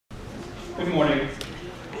Good morning.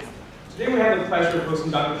 Today we have the pleasure of hosting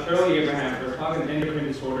Dr. Sherley Abraham for a talk on endocrine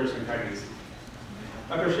disorders in pregnancy.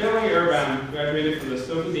 Dr. Sherley Abraham graduated from the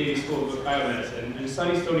Sophie Davies School of Biomedicine and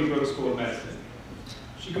Sunny Stony Brook School of Medicine.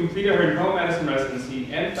 She completed her internal medicine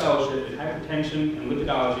residency and fellowship in hypertension and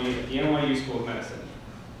lipidology at the NYU School of Medicine.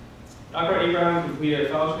 Dr. Abraham completed a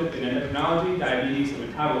fellowship in endocrinology, diabetes, and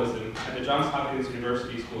metabolism at the Johns Hopkins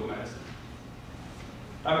University School of Medicine.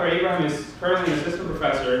 Dr. Abraham is currently an assistant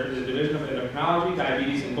professor in the Division of Endocrinology,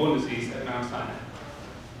 Diabetes, and Bone Disease at Mount Sinai.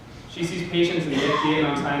 She sees patients in the FDA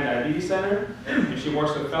Mount Sinai Diabetes Center, and she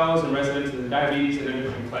works with fellows and residents in the diabetes and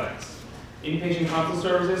endocrine clinics, inpatient consult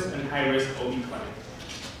services, and high-risk OB clinic.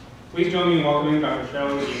 Please join me in welcoming Dr.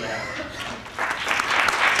 Sherley Abraham.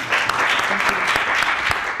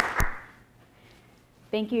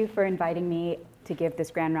 Thank you for inviting me to give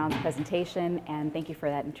this Grand Rounds presentation, and thank you for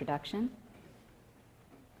that introduction.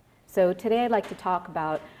 So today I'd like to talk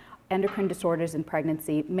about endocrine disorders in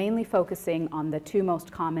pregnancy, mainly focusing on the two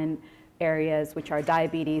most common areas, which are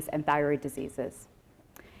diabetes and thyroid diseases.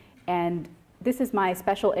 And this is my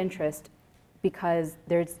special interest because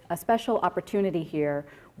there's a special opportunity here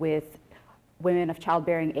with women of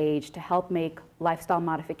childbearing age to help make lifestyle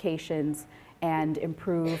modifications and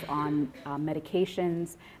improve on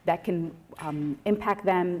medications that can impact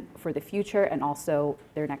them for the future and also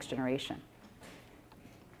their next generation.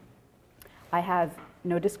 I have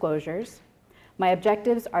no disclosures. My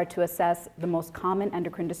objectives are to assess the most common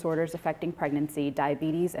endocrine disorders affecting pregnancy,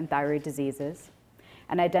 diabetes and thyroid diseases,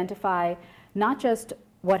 and identify not just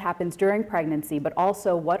what happens during pregnancy, but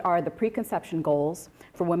also what are the preconception goals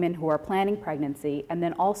for women who are planning pregnancy, and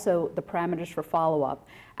then also the parameters for follow-up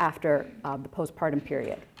after the postpartum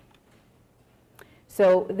period.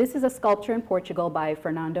 So this is a sculpture in Portugal by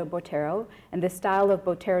Fernando Botero, and this style of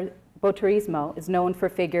Boterismo is known for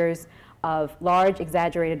figures of large,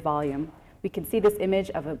 exaggerated volume. We can see this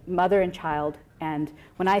image of a mother and child, and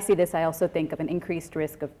when I see this, I also think of an increased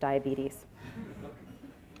risk of diabetes.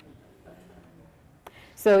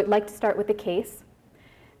 So I'd like to start with the case.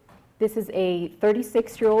 This is a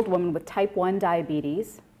 36-year-old woman with type 1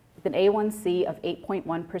 diabetes with an A1C of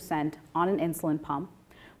 8.1% on an insulin pump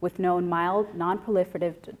with known mild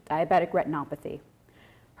non-proliferative diabetic retinopathy.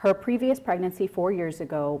 Her previous pregnancy 4 years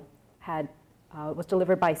ago was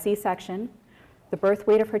delivered by C-section. The birth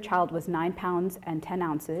weight of her child was 9 pounds and 10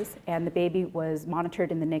 ounces, and the baby was monitored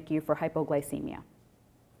in the NICU for hypoglycemia.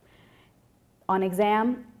 On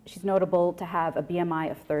exam, she's notable to have a BMI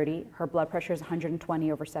of 30. Her blood pressure is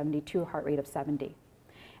 120/72, heart rate of 70.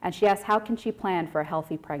 And she asked, how can she plan for a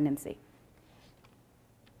healthy pregnancy?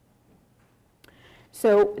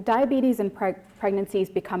 So diabetes in pregnancy is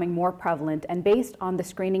becoming more prevalent, and based on the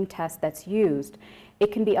screening test that's used,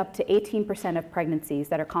 it can be up to 18% of pregnancies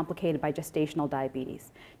that are complicated by gestational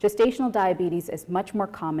diabetes. Gestational diabetes is much more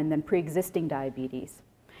common than pre-existing diabetes.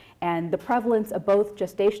 And the prevalence of both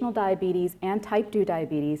gestational diabetes and type 2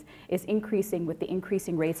 diabetes is increasing with the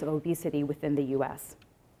increasing rates of obesity within the US.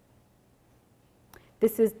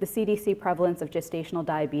 This is the CDC prevalence of gestational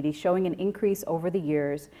diabetes showing an increase over the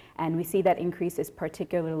years, and we see that increase is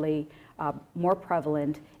particularly more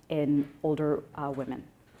prevalent in older women.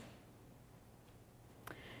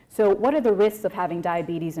 So what are the risks of having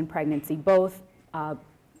diabetes in pregnancy, both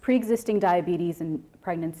pre-existing diabetes in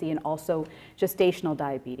pregnancy and also gestational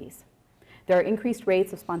diabetes? There are increased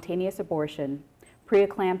rates of spontaneous abortion,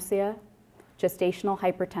 preeclampsia, gestational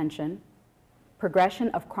hypertension, progression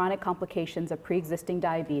of chronic complications of pre-existing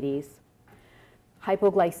diabetes,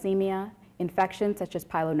 hypoglycemia, infections such as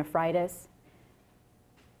pyelonephritis,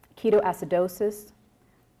 ketoacidosis,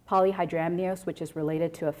 polyhydramnios, which is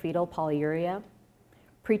related to a fetal polyuria,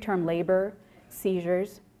 preterm labor,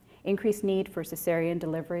 seizures, increased need for cesarean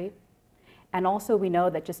delivery, and also we know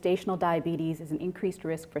that gestational diabetes is an increased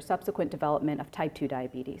risk for subsequent development of type 2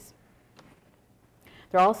 diabetes.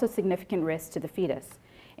 There are also significant risks to the fetus,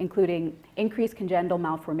 including increased congenital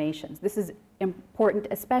malformations. This is important,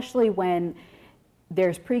 especially when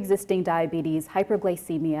there's pre-existing diabetes,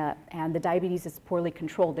 hyperglycemia, and the diabetes is poorly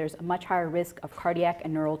controlled. There's a much higher risk of cardiac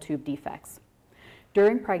and neural tube defects.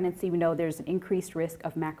 During pregnancy, we know there's an increased risk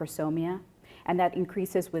of macrosomia, and that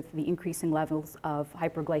increases with the increasing levels of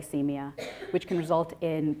hyperglycemia, which can result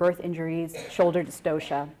in birth injuries, shoulder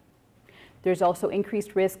dystocia. There's also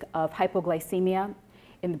increased risk of hypoglycemia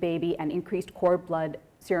in the baby and increased cord blood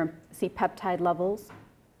serum C-peptide levels.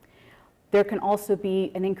 There can also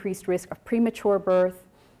be an increased risk of premature birth,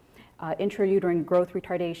 intrauterine growth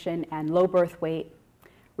retardation, and low birth weight,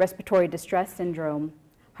 respiratory distress syndrome,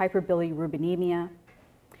 hyperbilirubinemia.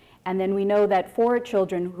 And then we know that for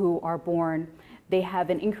children who are born, they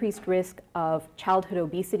have an increased risk of childhood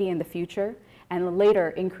obesity in the future, and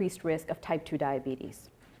later increased risk of type 2 diabetes.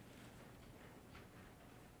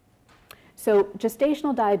 So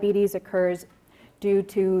gestational diabetes occurs due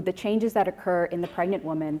to the changes that occur in the pregnant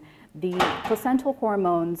woman. The placental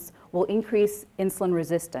hormones will increase insulin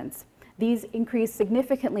resistance. These increase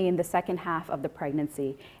significantly in the second half of the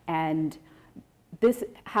pregnancy, and this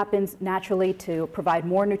happens naturally to provide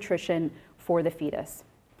more nutrition for the fetus.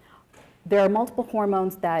 There are multiple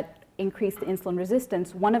hormones that increase the insulin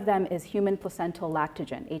resistance. One of them is human placental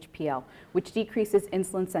lactogen, HPL, which decreases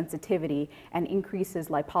insulin sensitivity and increases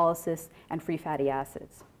lipolysis and free fatty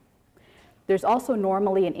acids. There's also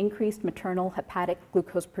normally an increased maternal hepatic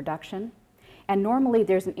glucose production, and normally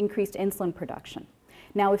there's an increased insulin production.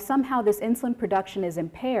 Now, if somehow this insulin production is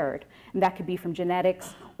impaired, and that could be from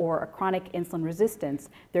genetics or a chronic insulin resistance,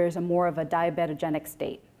 there is more of a diabetogenic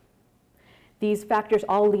state. These factors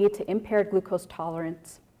all lead to impaired glucose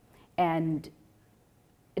tolerance and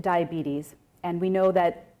diabetes, and we know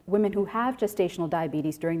that women who have gestational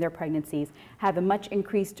diabetes during their pregnancies have a much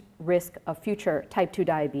increased risk of future type 2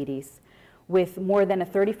 diabetes, with more than a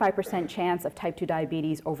 35% chance of type 2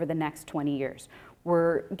 diabetes over the next 20 years.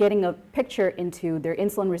 We're getting a picture into their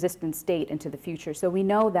insulin resistant state into the future. So we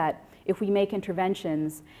know that if we make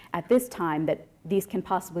interventions at this time, that these can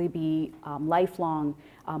possibly be lifelong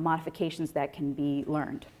modifications that can be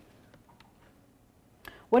learned.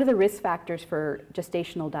 What are the risk factors for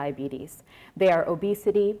gestational diabetes? They are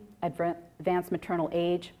obesity, advanced maternal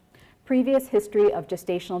age, previous history of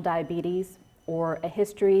gestational diabetes, or a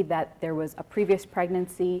history that there was a previous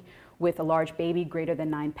pregnancy with a large baby greater than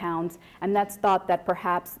 9 pounds, and that's thought that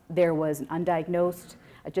perhaps there was an undiagnosed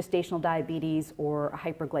gestational diabetes or a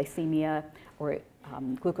hyperglycemia or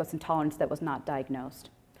glucose intolerance that was not diagnosed.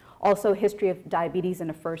 Also, history of diabetes in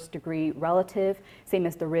a first-degree relative, same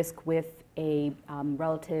as the risk with a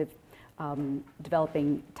relative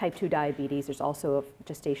developing type 2 diabetes. There's also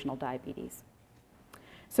gestational diabetes.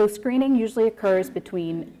 So screening usually occurs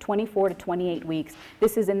between 24 to 28 weeks.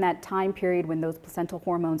 This is in that time period when those placental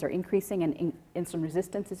hormones are increasing and insulin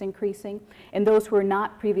resistance is increasing, and those who are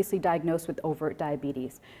not previously diagnosed with overt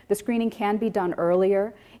diabetes. The screening can be done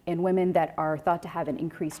earlier in women that are thought to have an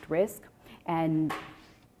increased risk, and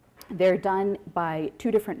they're done by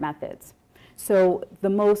 2 different methods. So the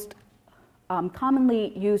most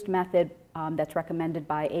commonly used method that's recommended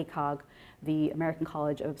by ACOG, the American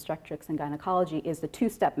College of Obstetrics and Gynecology, is the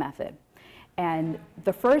 2-step method. And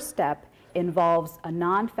the first step involves a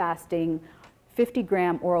non-fasting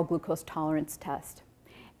 50-gram oral glucose tolerance test.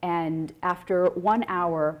 And after 1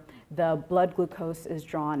 hour, the blood glucose is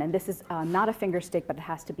drawn. And this is not a finger stick, but it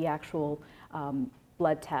has to be actual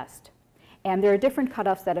blood test. And there are different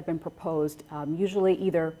cutoffs that have been proposed, usually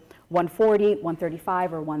either 140,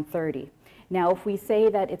 135, or 130. Now, if we say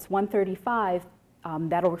that it's 135,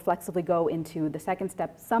 that'll reflexively go into the second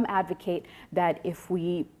step. Some advocate that if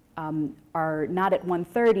we are not at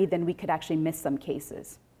 130, then we could actually miss some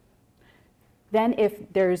cases. Then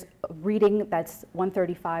if there's a reading that's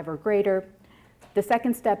 135 or greater, the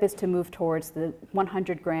second step is to move towards the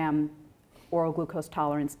 100-gram oral glucose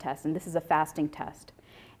tolerance test, and this is a fasting test.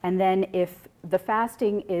 And then if the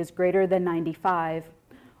fasting is greater than 95,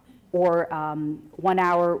 or 1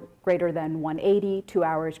 hour greater than 180, 2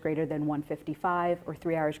 hours greater than 155, or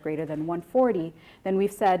 3 hours greater than 140, then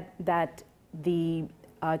we've said that the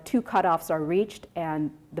 2 cutoffs are reached and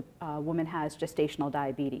the woman has gestational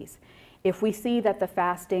diabetes. If we see that the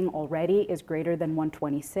fasting already is greater than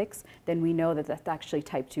 126, then we know that that's actually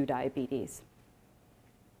type 2 diabetes.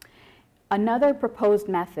 Another proposed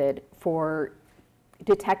method for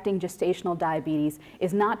detecting gestational diabetes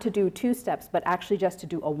is not to do 2 steps, but actually just to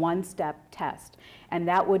do a 1-step test. And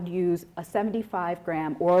that would use a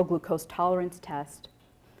 75-gram oral glucose tolerance test.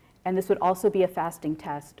 And this would also be a fasting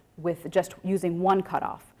test with just using 1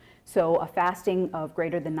 cutoff. So a fasting of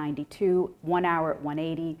greater than 92, 1 hour at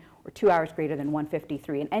 180, or 2 hours greater than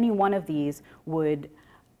 153. And any one of these would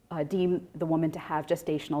deem the woman to have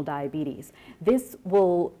gestational diabetes. This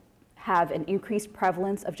will have an increased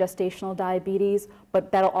prevalence of gestational diabetes,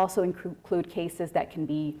 but that'll also include cases that can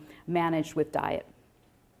be managed with diet.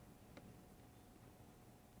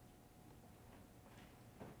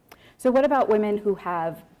 So what about women who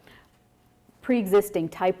have pre-existing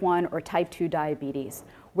type 1 or type 2 diabetes?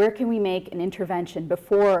 Where can we make an intervention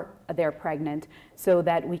before they're pregnant so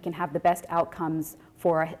that we can have the best outcomes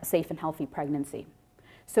for a safe and healthy pregnancy?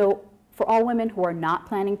 So for all women who are not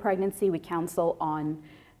planning pregnancy, we counsel on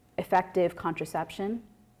effective contraception.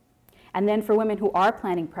 And then for women who are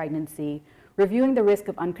planning pregnancy, reviewing the risk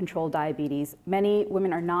of uncontrolled diabetes. Many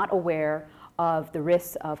women are not aware of the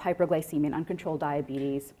risks of hyperglycemia and uncontrolled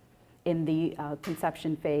diabetes in the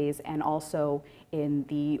conception phase and also in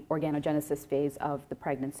the organogenesis phase of the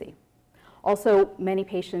pregnancy. Also, many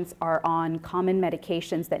patients are on common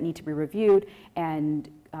medications that need to be reviewed and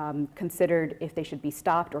considered if they should be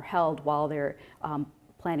stopped or held while they're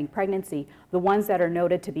planning pregnancy. The ones that are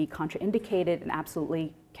noted to be contraindicated and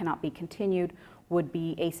absolutely cannot be continued would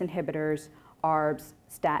be ACE inhibitors, ARBs,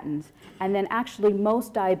 statins, and then actually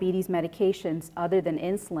most diabetes medications other than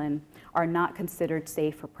insulin are not considered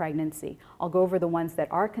safe for pregnancy. I'll go over the ones that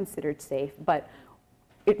are considered safe, but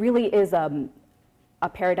it really is a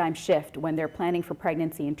paradigm shift when they're planning for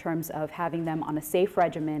pregnancy in terms of having them on a safe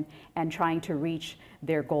regimen and trying to reach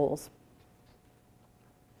their goals.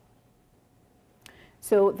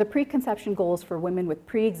 So the preconception goals for women with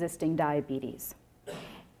pre-existing diabetes.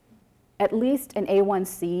 At least an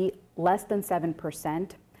A1C less than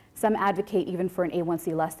 7%. Some advocate even for an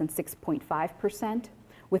A1C less than 6.5%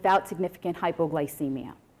 without significant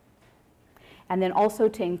hypoglycemia. And then also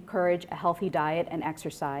to encourage a healthy diet and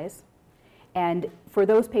exercise. And for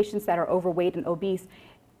those patients that are overweight and obese,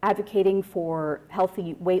 advocating for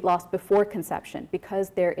healthy weight loss before conception because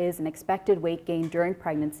there is an expected weight gain during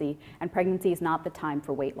pregnancy, and pregnancy is not the time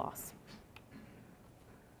for weight loss.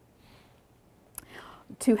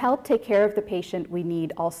 To help take care of the patient, we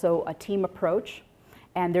need also a team approach,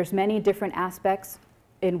 and there's many different aspects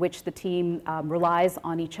in which the team relies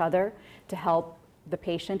on each other to help the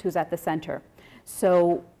patient who's at the center.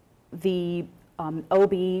 So the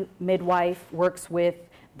OB midwife works with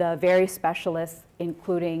the various specialists,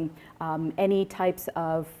 including any types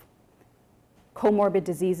of comorbid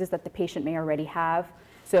diseases that the patient may already have.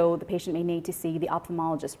 So the patient may need to see the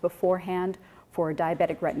ophthalmologist beforehand for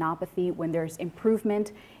diabetic retinopathy. When there's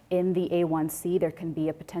improvement in the A1C, there can be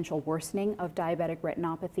a potential worsening of diabetic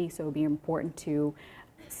retinopathy, so it would be important to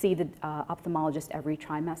see the ophthalmologist every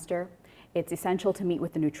trimester. It's essential to meet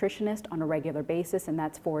with the nutritionist on a regular basis, and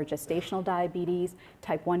that's for gestational diabetes,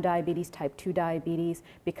 type 1 diabetes, type 2 diabetes.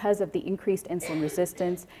 Because of the increased insulin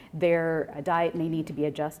resistance, their diet may need to be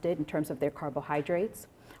adjusted in terms of their carbohydrates.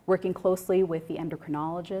 Working closely with the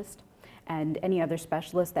endocrinologist and any other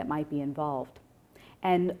specialists that might be involved.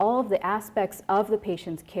 And all of the aspects of the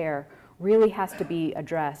patient's care really has to be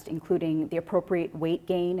addressed, including the appropriate weight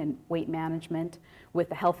gain and weight management with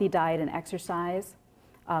a healthy diet and exercise,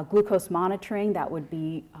 glucose monitoring, that would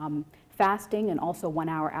be fasting and also 1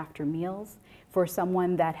 hour after meals. For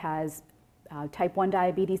someone that has type 1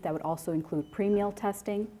 diabetes, that would also include pre-meal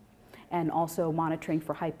testing and also monitoring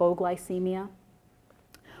for hypoglycemia.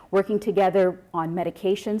 Working together on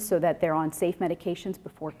medications so that they're on safe medications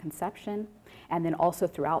before conception, and then also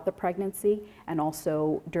throughout the pregnancy, and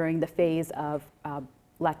also during the phase of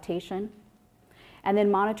lactation. And then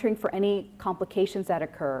monitoring for any complications that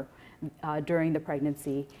occur during the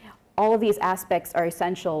pregnancy. All of these aspects are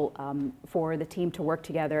essential for the team to work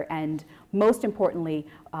together, and most importantly,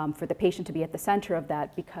 for the patient to be at the center of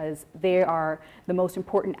that, because they are the most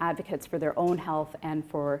important advocates for their own health and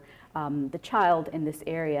for the child in this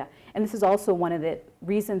area. And this is also one of the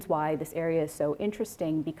reasons why this area is so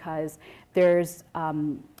interesting, because there's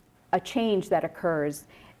a change that occurs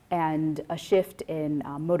and a shift in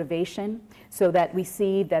motivation, so that we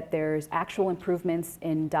see that there's actual improvements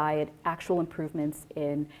in diet, actual improvements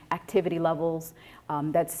in activity levels.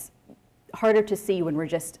 That's harder to see when we're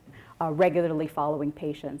just regularly following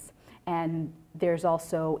patients. And there's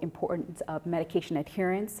also importance of medication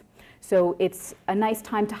adherence. So it's a nice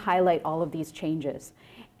time to highlight all of these changes.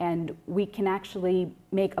 And we can actually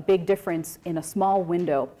make a big difference in a small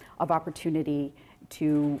window of opportunity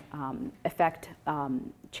to affect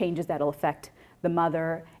changes that will affect the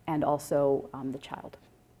mother and also the child.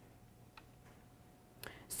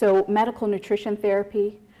 So medical nutrition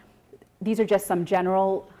therapy, these are just some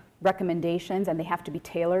general recommendations, and they have to be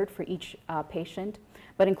tailored for each patient,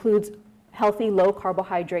 but includes healthy, low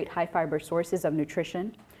carbohydrate, high fiber sources of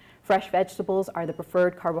nutrition. Fresh vegetables are the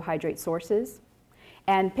preferred carbohydrate sources.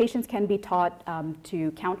 And patients can be taught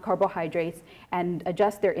to count carbohydrates and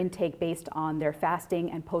adjust their intake based on their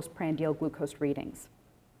fasting and postprandial glucose readings.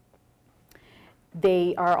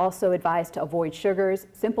 They are also advised to avoid sugars,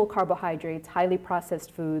 simple carbohydrates, highly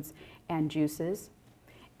processed foods, and juices.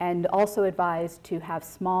 And also advised to have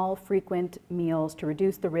small, frequent meals to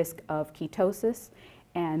reduce the risk of ketosis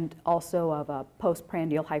and also of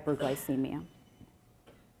postprandial hyperglycemia.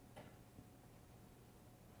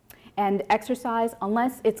 And exercise,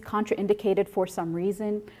 unless it's contraindicated for some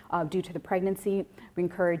reason due to the pregnancy, we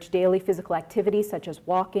encourage daily physical activity such as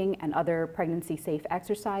walking and other pregnancy-safe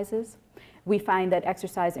exercises. We find that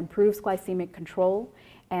exercise improves glycemic control,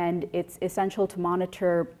 and it's essential to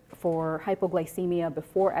monitor for hypoglycemia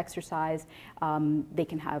before exercise. They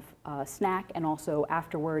can have a snack and also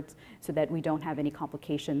afterwards so that we don't have any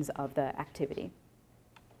complications of the activity.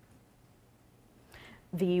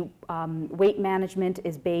 The weight management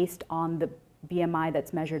is based on the BMI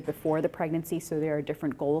that's measured before the pregnancy, so there are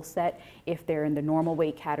different goals set if they're in the normal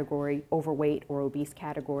weight category, overweight, or obese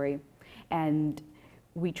category. And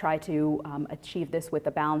we try to achieve this with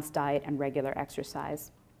a balanced diet and regular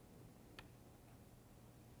exercise.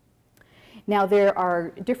 Now, there are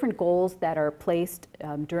different goals that are placed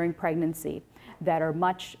during pregnancy that are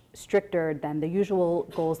much stricter than the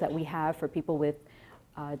usual goals that we have for people with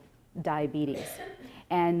diabetes.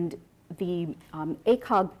 And the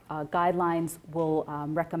ACOG guidelines will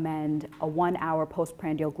recommend a 1-hour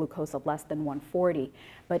postprandial glucose of less than 140.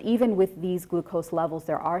 But even with these glucose levels,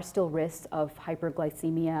 there are still risks of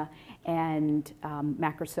hyperglycemia and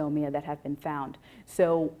macrosomia that have been found.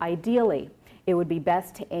 So ideally, it would be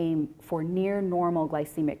best to aim for near normal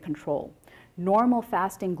glycemic control. Normal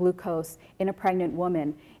fasting glucose in a pregnant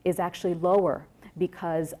woman is actually lower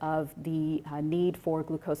because of the need for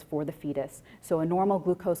glucose for the fetus. So a normal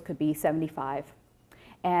glucose could be 75,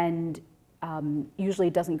 and usually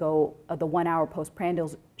doesn't go, the 1-hour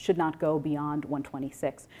postprandials should not go beyond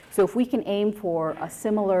 126. So if we can aim for a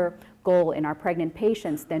similar goal in our pregnant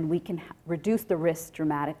patients, then we can reduce the risk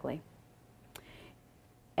dramatically.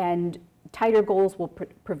 And tighter goals will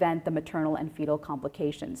prevent the maternal and fetal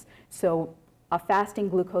complications. So a fasting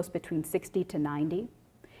glucose between 60 to 90,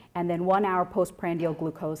 and then 1-hour postprandial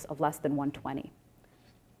glucose of less than 120.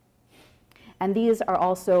 And these are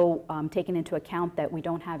also taken into account that we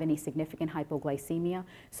don't have any significant hypoglycemia.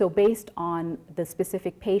 So based on the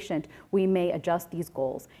specific patient, we may adjust these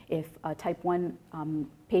goals. If a type 1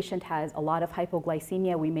 patient has a lot of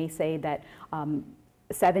hypoglycemia, we may say that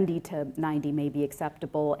 70 to 90 may be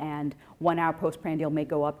acceptable, and 1-hour postprandial may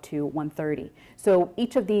go up to 130. So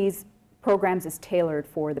each of these programs is tailored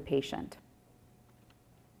for the patient.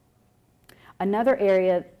 Another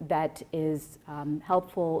area that is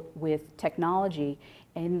helpful with technology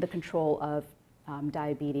in the control of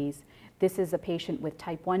diabetes, this is a patient with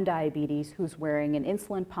type 1 diabetes who's wearing an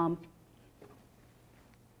insulin pump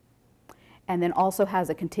and then also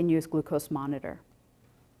has a continuous glucose monitor.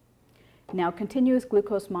 Now, continuous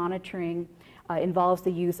glucose monitoring involves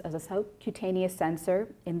the use of a subcutaneous sensor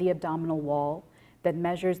in the abdominal wall that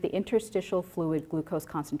measures the interstitial fluid glucose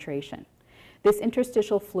concentration. This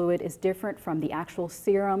interstitial fluid is different from the actual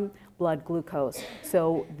serum blood glucose,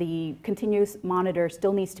 so the continuous monitor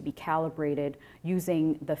still needs to be calibrated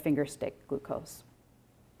using the finger stick glucose.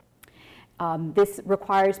 This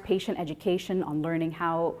requires patient education on learning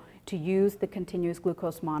how to use the continuous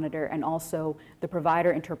glucose monitor and also the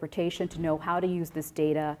provider interpretation to know how to use this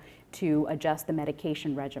data to adjust the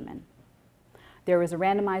medication regimen. There was a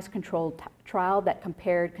randomized controlled trial that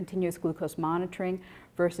compared continuous glucose monitoring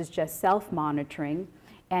versus just self-monitoring,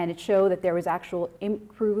 and it showed that there was actual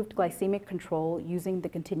improved glycemic control using the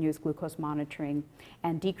continuous glucose monitoring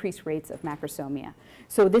and decreased rates of macrosomia.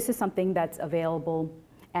 So this is something that's available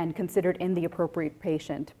and considered in the appropriate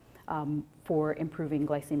patient for improving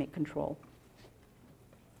glycemic control.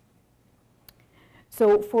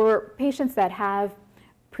 So for patients that have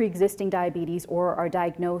pre-existing diabetes or are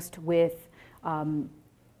diagnosed with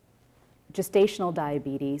gestational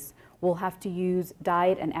diabetes, we'll have to use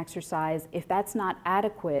diet and exercise. If that's not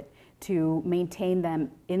adequate to maintain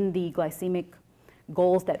them in the glycemic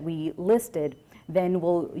goals that we listed, then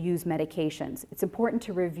we'll use medications. It's important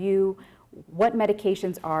to review what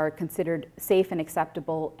medications are considered safe and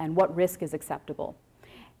acceptable and what risk is acceptable.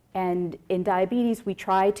 And in diabetes, we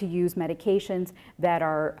try to use medications that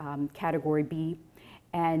are category B,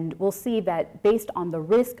 and we'll see that based on the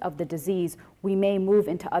risk of the disease, we may move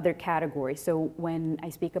into other categories. So when I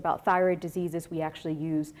speak about thyroid diseases, we actually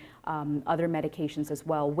use other medications as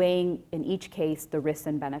well, weighing in each case the risks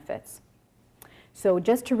and benefits. So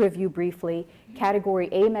just to review briefly, category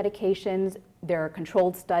A medications, there are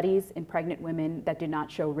controlled studies in pregnant women that do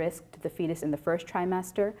not show risk to the fetus in the first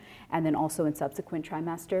trimester and then also in subsequent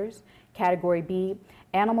trimesters. Category B,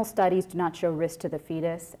 animal studies do not show risk to the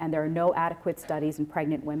fetus, and there are no adequate studies in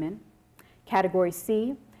pregnant women. Category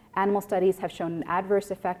C, animal studies have shown an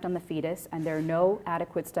adverse effect on the fetus, and there are no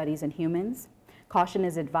adequate studies in humans. Caution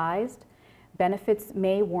is advised. Benefits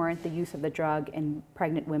may warrant the use of the drug in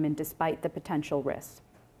pregnant women despite the potential risks.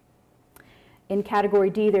 In category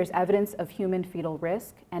D, there's evidence of human fetal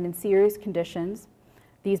risk, and in serious conditions,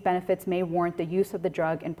 these benefits may warrant the use of the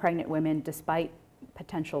drug in pregnant women despite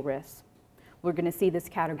potential risks. We're going to see this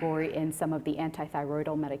category in some of the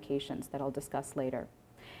antithyroidal medications that I'll discuss later.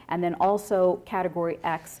 And then also category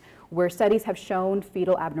X, where studies have shown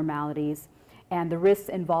fetal abnormalities and the risks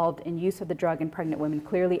involved in use of the drug in pregnant women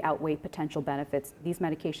clearly outweigh potential benefits. These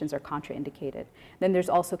medications are contraindicated. Then there's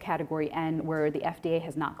also category N, where the FDA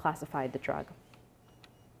has not classified the drug.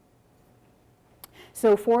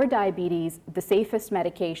 So for diabetes, the safest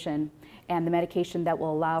medication and the medication that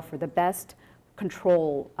will allow for the best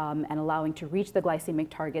control and allowing to reach the glycemic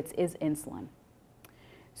targets is insulin.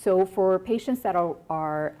 So for patients that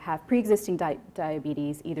have pre-existing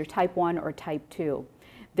diabetes, either type 1 or type 2,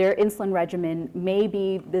 their insulin regimen may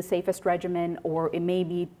be the safest regimen, or it may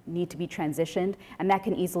need to be transitioned, and that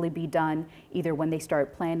can easily be done either when they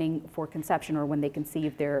start planning for conception or when they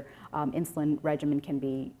conceive. Their insulin regimen can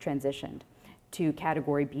be transitioned to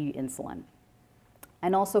category B insulin.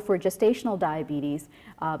 And also for gestational diabetes,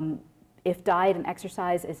 if diet and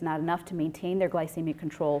exercise is not enough to maintain their glycemic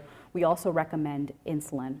control, we also recommend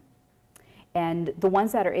insulin. And the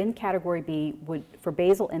ones that are in category B for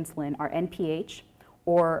basal insulin are NPH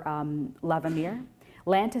or Levemir.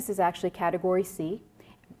 Lantus is actually category C,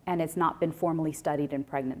 and it's not been formally studied in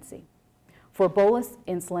pregnancy. For bolus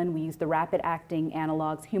insulin, we use the rapid-acting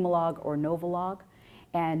analogs Humalog or Novolog,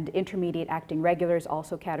 and intermediate-acting regulars,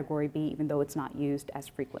 also category B, even though it's not used as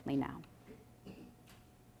frequently now.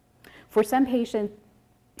 For some patients,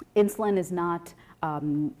 insulin is not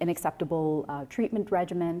an acceptable treatment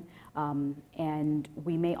regimen, and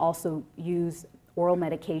we may also use oral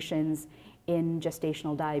medications in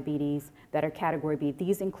gestational diabetes that are category B.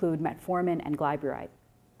 These include metformin and glyburide.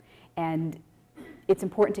 And it's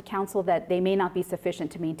important to counsel that they may not be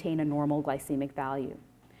sufficient to maintain a normal glycemic value.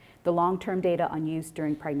 The long-term data on use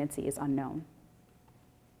during pregnancy is unknown.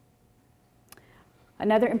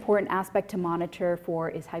 Another important aspect to monitor for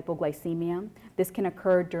is hypoglycemia. This can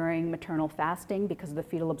occur during maternal fasting because of the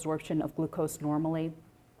fetal absorption of glucose normally.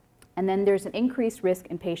 And then there's an increased risk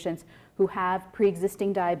in patients who have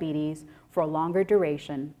pre-existing diabetes for a longer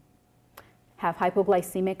duration, have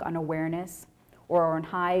hypoglycemic unawareness, or are on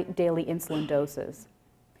high daily insulin doses.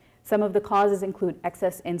 Some of the causes include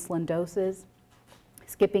excess insulin doses,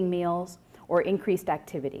 skipping meals, or increased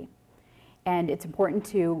activity. And it's important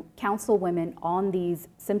to counsel women on these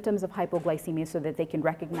symptoms of hypoglycemia so that they can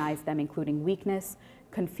recognize them, including weakness,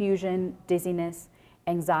 confusion, dizziness,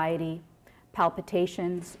 anxiety,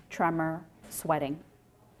 palpitations, tremor, sweating.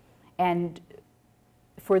 And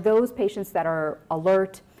for those patients that are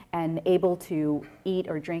alert and able to eat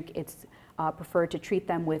or drink, it's preferred to treat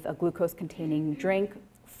them with a glucose-containing drink,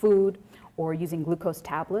 food, or using glucose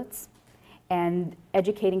tablets, and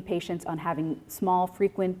educating patients on having small,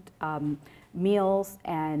 frequent meals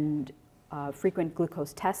and frequent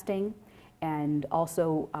glucose testing, and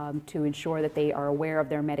also to ensure that they are aware of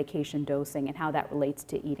their medication dosing and how that relates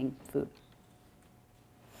to eating food.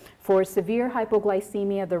 For severe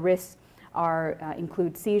hypoglycemia, the risks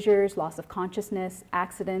include seizures, loss of consciousness,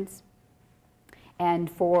 accidents,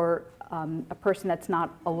 and for a person that's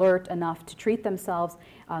not alert enough to treat themselves,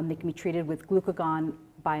 they can be treated with glucagon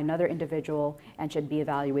by another individual and should be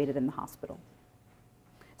evaluated in the hospital.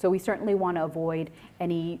 So we certainly want to avoid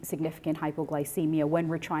any significant hypoglycemia when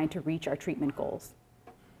we're trying to reach our treatment goals.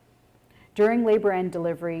 During labor and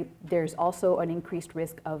delivery, there's also an increased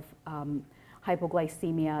risk of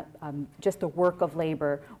hypoglycemia. Just the work of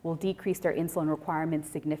labor will decrease their insulin requirements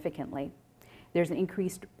significantly. There's an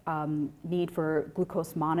increased need for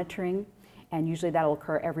glucose monitoring, and usually that will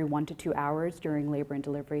occur every 1 to 2 hours during labor and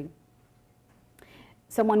delivery.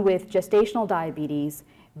 Someone with gestational diabetes,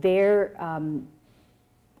 their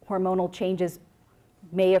hormonal changes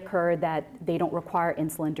may occur that they don't require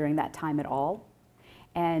insulin during that time at all.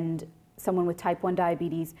 And someone with type 1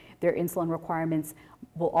 diabetes, their insulin requirements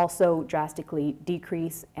will also drastically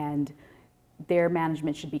decrease, and their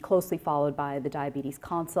management should be closely followed by the diabetes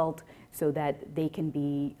consult so that they can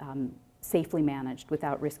be safely managed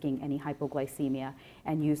without risking any hypoglycemia,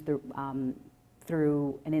 and used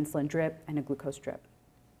through an insulin drip and a glucose drip.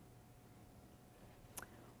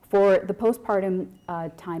 For the postpartum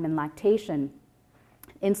time in lactation,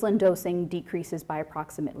 insulin dosing decreases by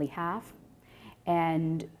approximately half,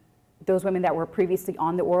 and those women that were previously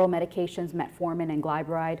on the oral medications, metformin and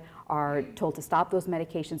glyburide, are told to stop those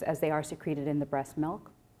medications as they are secreted in the breast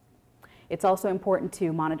milk. It's also important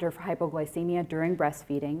to monitor for hypoglycemia during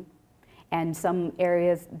breastfeeding, And some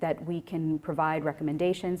areas that we can provide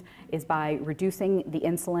recommendations is by reducing the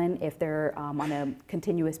insulin if they're on a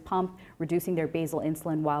continuous pump, reducing their basal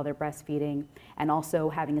insulin while they're breastfeeding, and also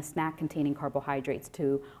having a snack containing carbohydrates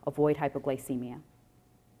to avoid hypoglycemia.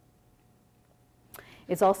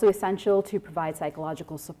 It's also essential to provide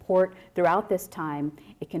psychological support throughout this time.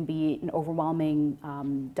 It can be an overwhelming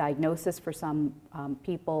diagnosis for some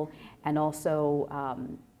people, and also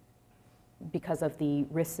because of the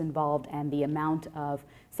risks involved and the amount of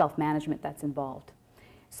self-management that's involved.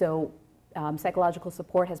 So psychological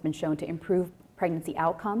support has been shown to improve pregnancy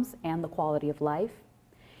outcomes and the quality of life.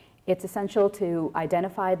 It's essential to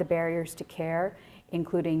identify the barriers to care,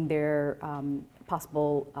 including their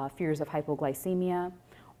possible fears of hypoglycemia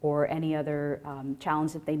or any other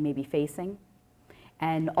challenge that they may be facing.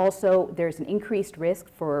 And also, there's an increased risk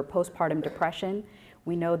for postpartum depression.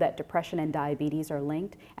 We know that depression and diabetes are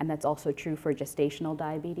linked, and that's also true for gestational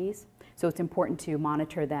diabetes. So it's important to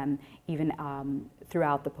monitor them even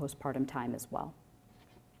throughout the postpartum time as well.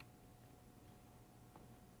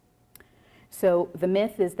 So the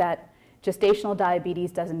myth is that gestational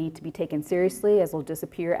diabetes doesn't need to be taken seriously, as it'll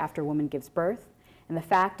disappear after a woman gives birth. And the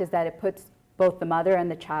fact is that it puts both the mother and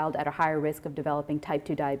the child at a higher risk of developing type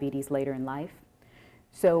 2 diabetes later in life.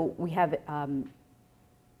 So we have an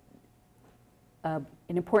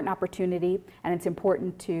important opportunity, and it's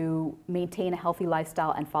important to maintain a healthy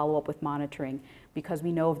lifestyle and follow up with monitoring because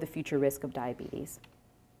we know of the future risk of diabetes.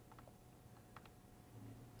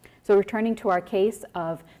 So returning to our case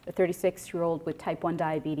of the 36-year-old with type 1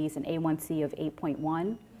 diabetes and A1C of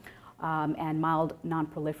 8.1 and mild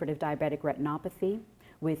non-proliferative diabetic retinopathy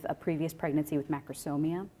with a previous pregnancy with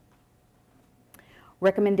macrosomia.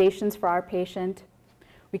 Recommendations for our patient: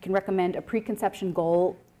 we can recommend a preconception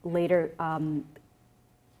goal later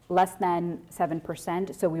less than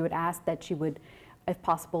 7%. So we would ask that she would, if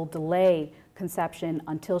possible, delay conception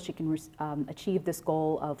until she can achieve this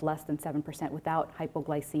goal of less than 7% without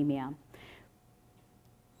hypoglycemia.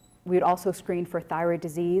 We would also screen for thyroid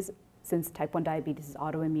disease, since type 1 diabetes is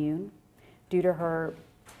autoimmune. Due to her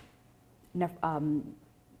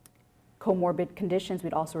comorbid conditions,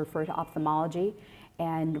 we'd also refer to ophthalmology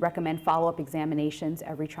and recommend follow-up examinations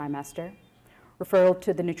every trimester. Referral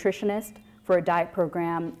to the nutritionist for a diet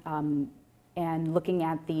program and looking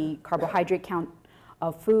at the carbohydrate count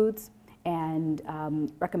of foods, and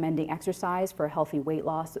recommending exercise for healthy weight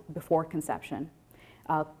loss before conception.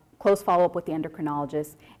 Close follow-up with the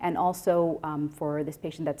endocrinologist, and also for this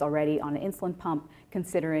patient that's already on an insulin pump,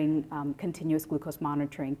 considering continuous glucose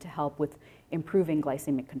monitoring to help with improving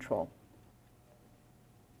glycemic control.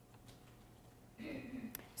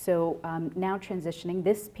 So now transitioning,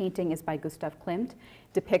 this painting is by Gustav Klimt,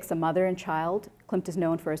 depicts a mother and child. Klimt is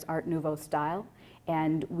known for his Art Nouveau style,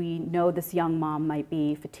 and we know this young mom might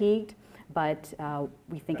be fatigued, but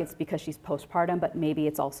we think it's because she's postpartum, but maybe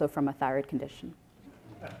it's also from a thyroid condition.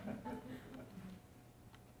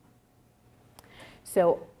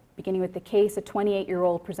 So beginning with the case, a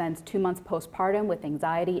 28-year-old presents 2 months postpartum with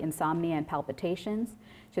anxiety, insomnia, and palpitations.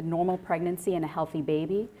 She had normal pregnancy and a healthy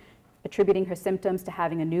baby, attributing her symptoms to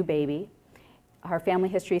having a new baby. Her family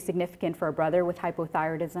history is significant for a brother with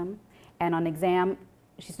hypothyroidism, and on exam,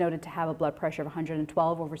 she's noted to have a blood pressure of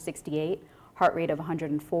 112/68, heart rate of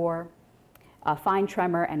 104, fine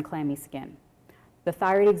tremor, and clammy skin. The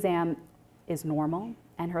thyroid exam is normal,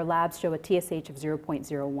 and her labs show a TSH of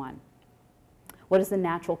 0.01. What is the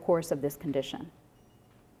natural course of this condition?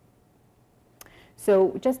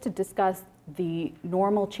 So just to discuss the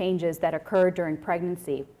normal changes that occur during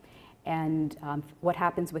pregnancy and what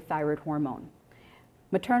happens with thyroid hormone.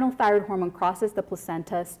 Maternal thyroid hormone crosses the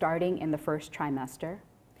placenta starting in the first trimester,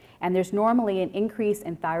 and there's normally an increase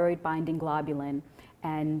in thyroid binding globulin,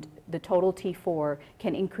 and the total T4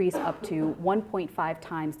 can increase up to 1.5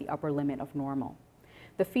 times the upper limit of normal.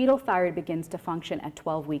 The fetal thyroid begins to function at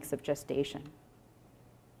 12 weeks of gestation.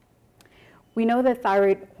 We know that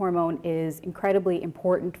thyroid hormone is incredibly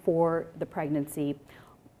important for the pregnancy.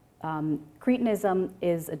 Cretinism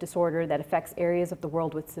is a disorder that affects areas of the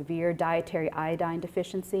world with severe dietary iodine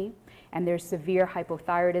deficiency, and there's severe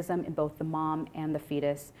hypothyroidism in both the mom and the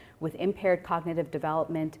fetus, with impaired cognitive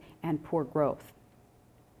development and poor growth.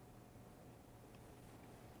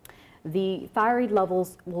 The thyroid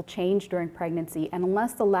levels will change during pregnancy, and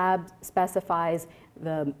unless the lab specifies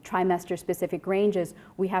the trimester-specific ranges,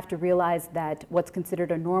 we have to realize that what's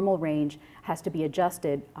considered a normal range has to be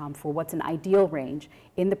adjusted for what's an ideal range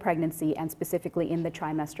in the pregnancy and specifically in the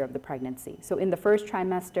trimester of the pregnancy. So in the first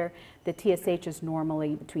trimester, the TSH is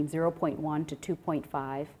normally between 0.1 to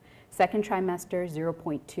 2.5. Second trimester,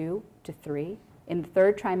 0.2 to 3. In the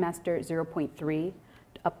third trimester, 0.3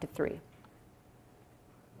 up to 3.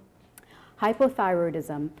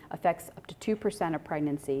 Hypothyroidism affects up to 2% of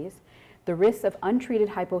pregnancies. The risks of untreated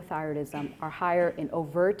hypothyroidism are higher in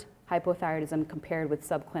overt hypothyroidism compared with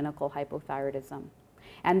subclinical hypothyroidism.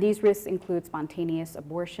 And these risks include spontaneous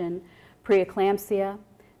abortion, preeclampsia,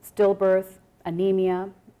 stillbirth, anemia,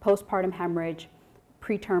 postpartum hemorrhage,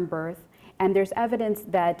 preterm birth, and there's evidence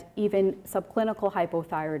that even subclinical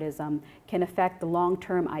hypothyroidism can affect the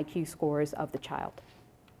long-term IQ scores of the child.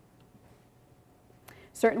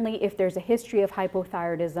 Certainly, if there's a history of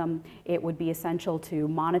hypothyroidism, it would be essential to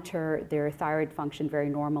monitor their thyroid function very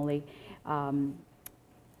normally,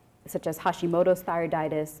 such as Hashimoto's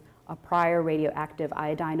thyroiditis, a prior radioactive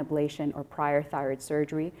iodine ablation, or prior thyroid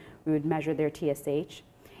surgery. We would measure their TSH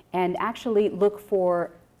and actually look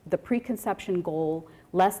for the preconception goal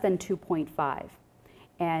less than 2.5.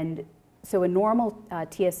 And so a normal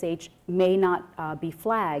TSH may not be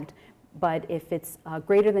flagged, but if it's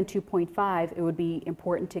greater than 2.5, it would be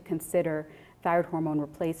important to consider thyroid hormone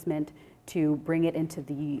replacement to bring it into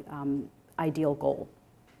the ideal goal.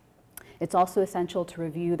 It's also essential to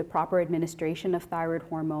review the proper administration of thyroid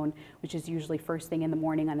hormone, which is usually first thing in the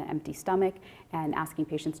morning on an empty stomach, and asking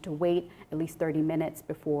patients to wait at least 30 minutes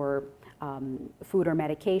before food or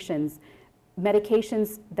medications.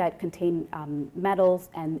 Medications that contain metals,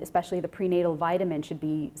 and especially the prenatal vitamin, should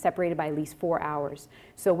be separated by at least 4 hours.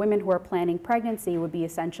 So women who are planning pregnancy, would be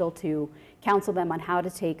essential to counsel them on how to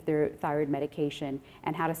take their thyroid medication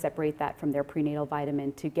and how to separate that from their prenatal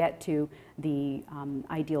vitamin to get to the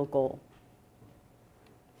ideal goal.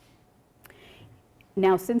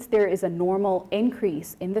 Now, since there is a normal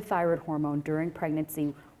increase in the thyroid hormone during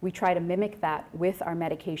pregnancy, we try to mimic that with our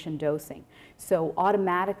medication dosing. So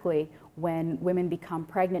automatically, when women become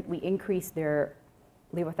pregnant, we increase their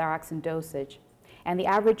levothyroxine dosage. And the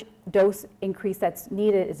average dose increase that's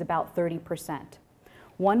needed is about 30%.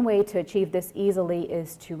 One way to achieve this easily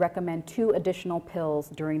is to recommend 2 additional pills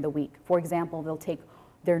during the week. For example, they'll take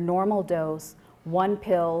their normal dose, 1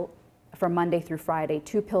 pill from Monday through Friday,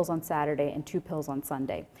 2 pills on Saturday, and 2 pills on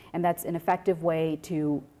Sunday. And that's an effective way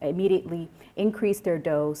to immediately increase their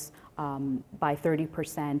dose by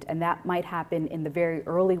 30%. And that might happen in the very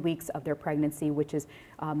early weeks of their pregnancy, which is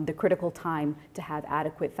the critical time to have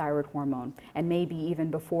adequate thyroid hormone, and maybe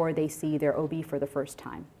even before they see their OB for the first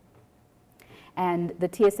time. And the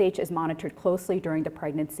TSH is monitored closely during the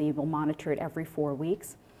pregnancy. We'll monitor it every 4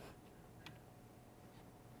 weeks.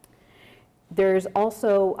 There's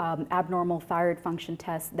also abnormal thyroid function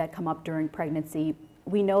tests that come up during pregnancy.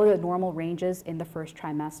 We know the normal ranges in the first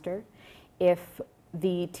trimester. If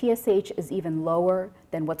the TSH is even lower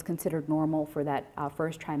than what's considered normal for that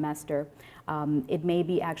first trimester, it may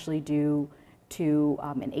be actually due to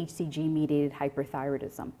an HCG-mediated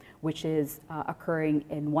hyperthyroidism, which is occurring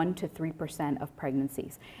in 1 to 3% of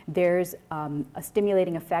pregnancies. There's a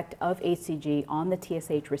stimulating effect of HCG on the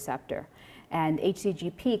TSH receptor, and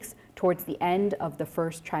HCG peaks towards the end of the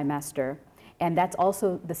first trimester, and that's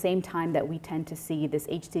also the same time that we tend to see this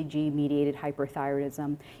HCG-mediated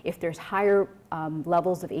hyperthyroidism. If there's higher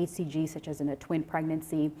levels of HCG, such as in a twin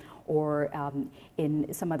pregnancy, or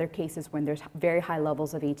in some other cases when there's very high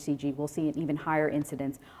levels of HCG, we'll see an even higher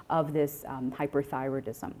incidence of this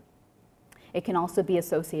hyperthyroidism. It can also be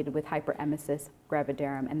associated with hyperemesis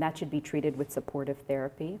gravidarum, and that should be treated with supportive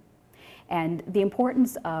therapy. And the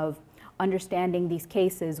importance of understanding these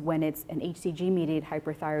cases when it's an HCG-mediated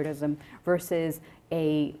hyperthyroidism versus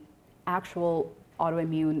a actual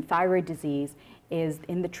autoimmune thyroid disease is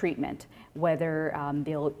in the treatment, whether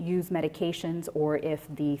they'll use medications or if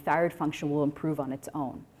the thyroid function will improve on its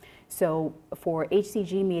own. So for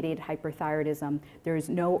HCG-mediated hyperthyroidism, there is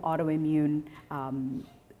no autoimmune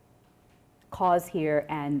cause here,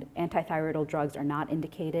 and antithyroidal drugs are not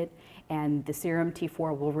indicated, and the serum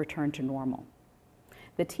T4 will return to normal.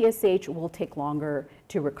 The TSH will take longer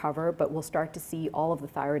to recover, but we'll start to see all of the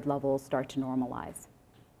thyroid levels start to normalize.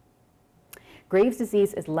 Graves'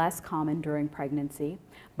 disease is less common during pregnancy,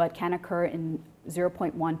 but can occur in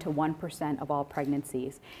 0.1 to 1% of all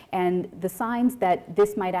pregnancies. And the signs that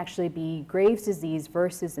this might actually be Graves' disease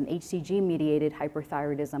versus an HCG-mediated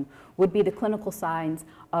hyperthyroidism would be the clinical signs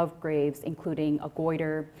of Graves, including a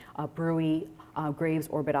goiter, a bruit, Graves'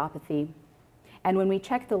 orbitopathy. And when we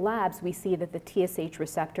check the labs, we see that the TSH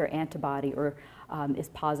receptor antibody is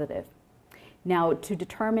positive. Now, to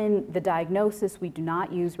determine the diagnosis, we do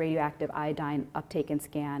not use radioactive iodine uptake and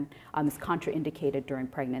scan. It's contraindicated during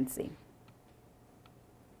pregnancy.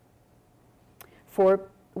 For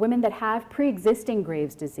women that have pre-existing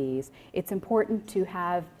Graves' disease, it's important to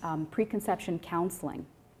have preconception counseling.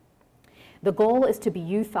 The goal is to be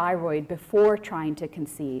euthyroid before trying to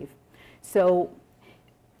conceive. So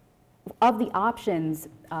of the options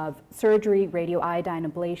of surgery, radioiodine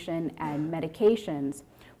ablation, and medications,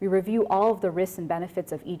 we review all of the risks and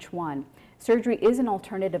benefits of each one. Surgery is an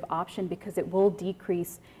alternative option because it will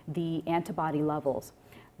decrease the antibody levels.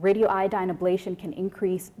 Radioiodine ablation can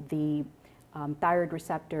increase the thyroid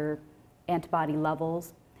receptor antibody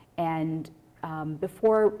levels, and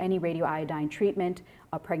before any radioiodine treatment,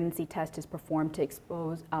 a pregnancy test is performed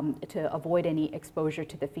to avoid any exposure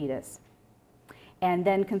to the fetus. And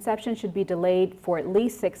then conception should be delayed for at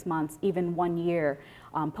least 6 months, even 1 year,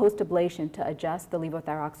 post-ablation to adjust the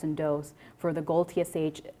levothyroxine dose for the goal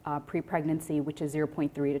TSH pre-pregnancy, which is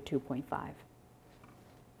 0.3 to 2.5.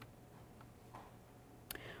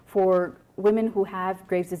 For women who have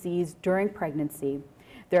Graves' disease during pregnancy,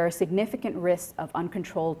 there are significant risks of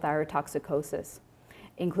uncontrolled thyrotoxicosis,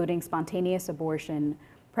 including spontaneous abortion,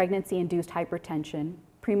 pregnancy-induced hypertension,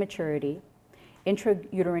 prematurity,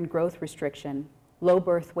 intrauterine growth restriction, low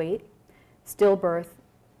birth weight, stillbirth,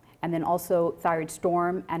 and then also thyroid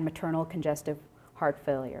storm and maternal congestive heart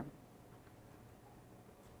failure.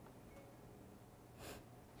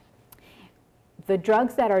 The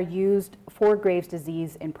drugs that are used for Graves'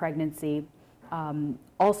 disease in pregnancy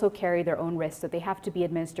also carry their own risks, so they have to be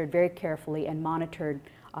administered very carefully and monitored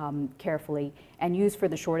carefully and used for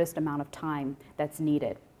the shortest amount of time that's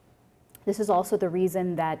needed. This is also the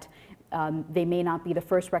reason that they may not be the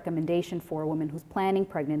first recommendation for a woman who's planning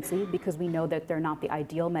pregnancy, because we know that they're not the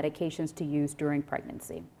ideal medications to use during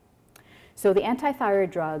pregnancy. So the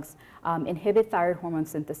antithyroid drugs inhibit thyroid hormone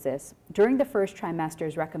synthesis. During the first trimester,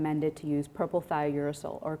 is recommended to use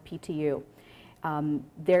propylthiouracil, or PTU.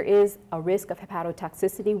 There is a risk of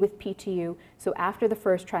hepatotoxicity with PTU, so after the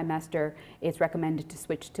first trimester, it's recommended to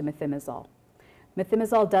switch to methimazole.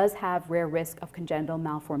 Methimazole does have rare risk of congenital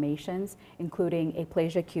malformations, including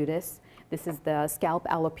aplasia cutis. This is the scalp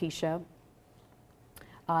alopecia,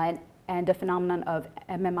 and a phenomenon of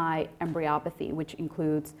MMI embryopathy, which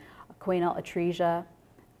includes choanal atresia,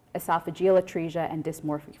 esophageal atresia, and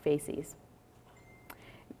dysmorphic facies.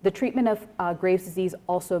 The treatment of Graves' disease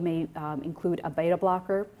also may include a beta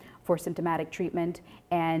blocker for symptomatic treatment,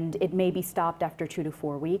 and it may be stopped after 2 to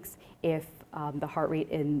 4 weeks if the heart rate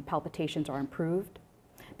and palpitations are improved,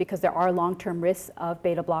 because there are long-term risks of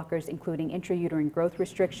beta blockers, including intrauterine growth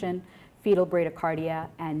restriction, fetal bradycardia,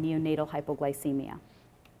 and neonatal hypoglycemia.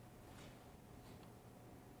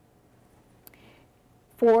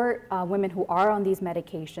 For women who are on these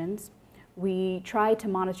medications, we try to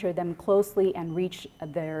monitor them closely and reach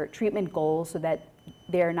their treatment goals so that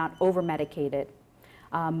they're not over-medicated.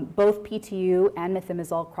 Both PTU and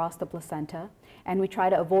methimazole cross the placenta, and we try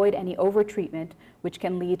to avoid any over-treatment, which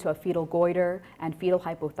can lead to a fetal goiter and fetal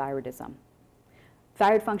hypothyroidism.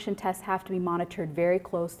 Thyroid function tests have to be monitored very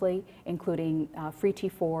closely, including free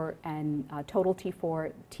T4 and total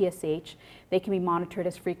T4, TSH. They can be monitored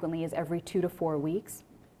as frequently as every 2 to 4 weeks.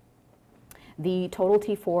 The total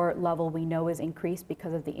T4 level we know is increased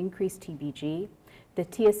because of the increased TBG. The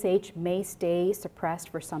TSH may stay suppressed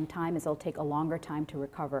for some time, as it'll take a longer time to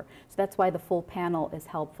recover. So that's why the full panel is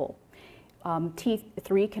helpful.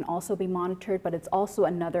 T3 can also be monitored, but it's also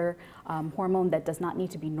another hormone that does not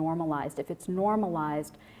need to be normalized. If it's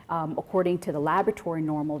normalized according to the laboratory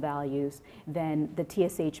normal values, then the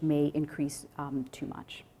TSH may increase too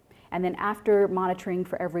much. And then after monitoring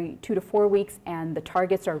for every 2 to 4 weeks and the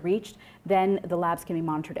targets are reached, then the labs can be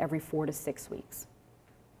monitored every 4 to 6 weeks.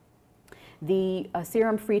 The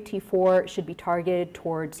serum free T4 should be targeted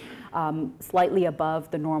towards slightly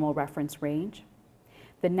above the normal reference range.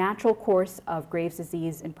 The natural course of Graves'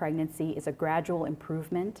 disease in pregnancy is a gradual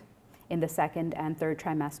improvement in the 2nd and 3rd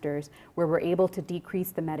trimesters, where we're able to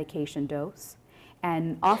decrease the medication dose.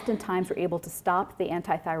 And oftentimes we're able to stop the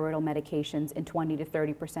antithyroidal medications in 20 to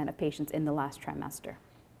 30% of patients in the last trimester.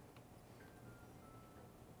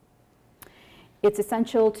 It's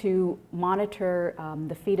essential to monitor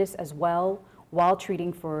the fetus as well while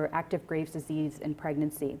treating for active Graves' disease in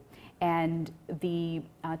pregnancy. And the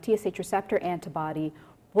TSH receptor antibody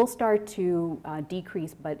will start to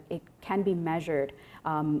decrease, but it can be measured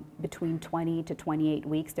between 20 to 28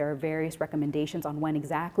 weeks. There are various recommendations on when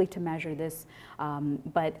exactly to measure this,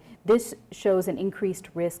 but this shows an increased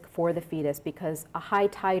risk for the fetus because a high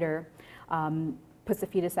titer puts the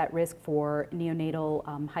fetus at risk for neonatal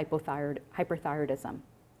hyperthyroidism.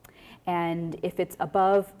 And if it's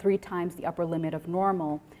above 3 times the upper limit of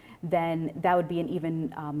normal, then that would be an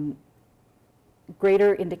even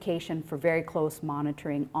greater indication for very close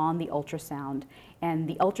monitoring on the ultrasound. And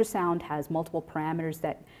the ultrasound has multiple parameters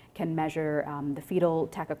that can measure the fetal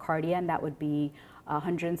tachycardia, and that would be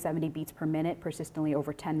 170 beats per minute persistently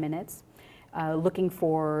over 10 minutes. looking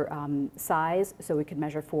for size, so we could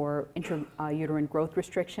measure for intrauterine growth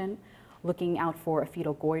restriction, looking out for a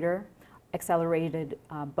fetal goiter, accelerated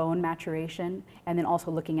bone maturation, and then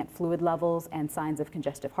also looking at fluid levels and signs of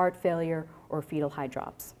congestive heart failure or fetal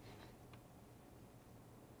hydrops.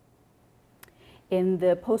 In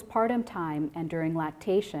the postpartum time and during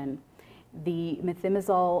lactation, the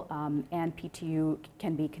methimazole and PTU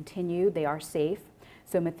can be continued. They are safe.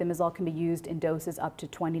 So methimazole can be used in doses up to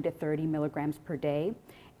 20 to 30 milligrams per day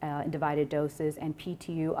in divided doses, and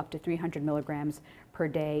PTU up to 300 milligrams per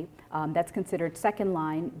day. That's considered second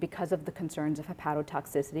line because of the concerns of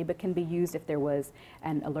hepatotoxicity, but can be used if there was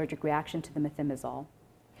an allergic reaction to the methimazole.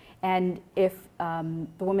 And if the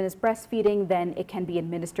woman is breastfeeding, then it can be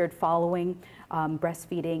administered following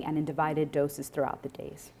breastfeeding and in divided doses throughout the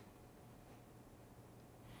days.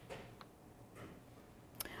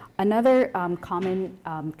 Another common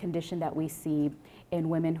condition that we see in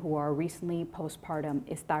women who are recently postpartum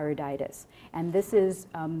is thyroiditis. And this is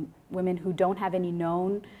women who don't have any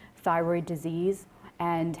known thyroid disease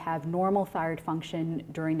and have normal thyroid function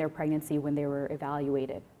during their pregnancy when they were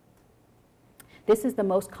evaluated. This is the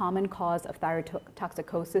most common cause of thyroid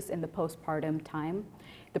toxicosis in the postpartum time.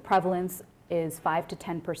 The prevalence is 5 to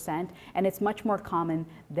 10%, and it's much more common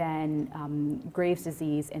than Graves'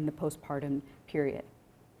 disease in the postpartum period.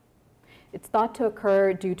 It's thought to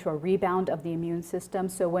occur due to a rebound of the immune system.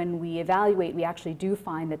 So when we evaluate, we actually do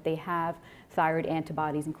find that they have thyroid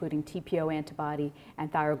antibodies, including TPO antibody and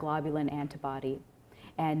thyroglobulin antibody.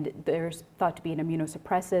 And there's thought to be an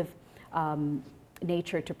immunosuppressive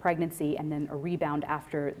nature to pregnancy and then a rebound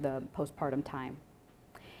after the postpartum time.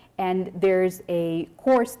 And there's a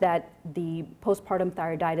course that the postpartum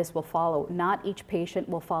thyroiditis will follow. Not each patient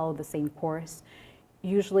will follow the same course.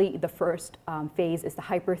 Usually the first phase is the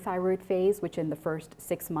hyperthyroid phase, which in the first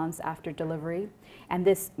 6 months after delivery. And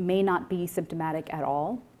this may not be symptomatic at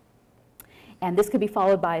all. And this could be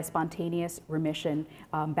followed by a spontaneous remission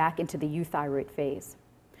back into the euthyroid phase.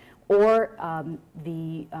 Or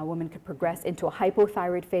the woman could progress into a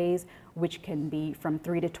hypothyroid phase, which can be from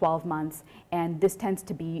 3 to 12 months. And this tends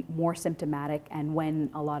to be more symptomatic and when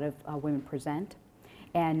a lot of women present.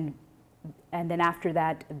 And then after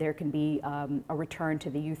that, there can be a return to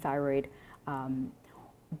the euthyroid.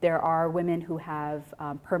 There are women who have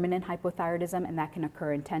permanent hypothyroidism, and that can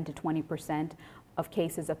occur in 10 to 20% of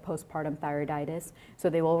cases of postpartum thyroiditis. So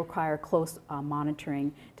they will require close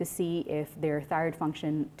monitoring to see if their thyroid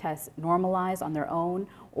function tests normalize on their own,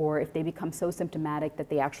 or if they become so symptomatic that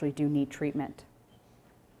they actually do need treatment.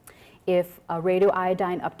 If a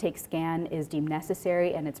radioiodine uptake scan is deemed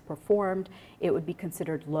necessary and it's performed, it would be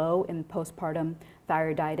considered low in postpartum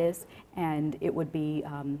thyroiditis, and it would be,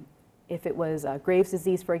 if it was Graves'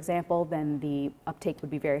 disease, for example, then the uptake would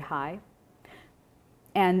be very high.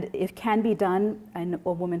 And it can be done in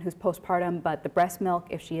a woman who's postpartum, but the breast milk,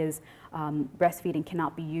 if she is breastfeeding,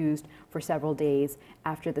 cannot be used for several days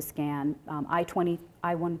after the scan.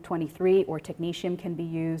 I-123 or technetium can be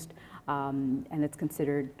used, and it's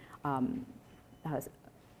considered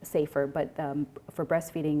safer, but for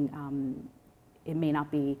breastfeeding, it may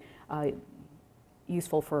not be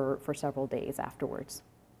useful for several days afterwards.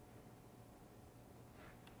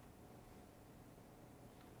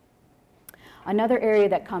 Another area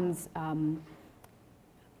that comes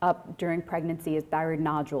up during pregnancy is thyroid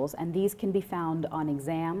nodules, and these can be found on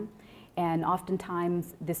exam, and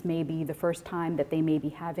oftentimes this may be the first time that they may be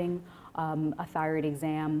having a thyroid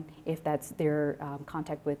exam if that's their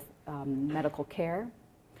contact with medical care.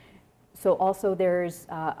 So also there's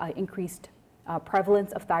an increased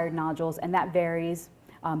prevalence of thyroid nodules, and that varies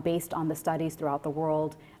based on the studies throughout the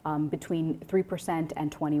world between 3%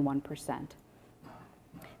 and 21%.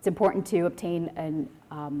 It's important to obtain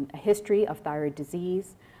a history of thyroid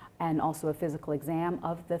disease and also a physical exam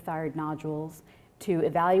of the thyroid nodules to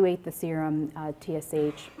evaluate the serum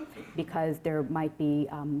TSH, because there might be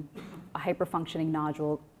a hyperfunctioning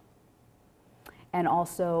nodule, and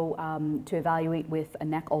also to evaluate with a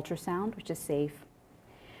neck ultrasound, which is safe.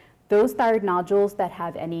 Those thyroid nodules that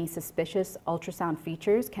have any suspicious ultrasound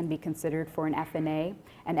features can be considered for an FNA,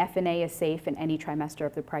 and FNA is safe in any trimester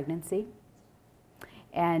of the pregnancy.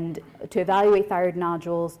 And to evaluate thyroid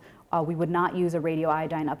nodules, we would not use a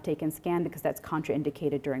radioiodine uptake and scan because that's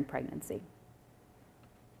contraindicated during pregnancy.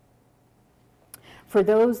 For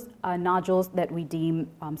those nodules that we deem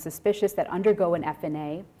suspicious that undergo an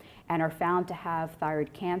FNA and are found to have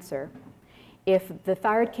thyroid cancer, if the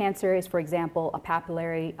thyroid cancer is, for example, a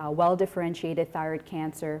papillary, well-differentiated thyroid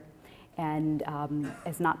cancer and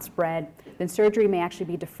is not spread, then surgery may actually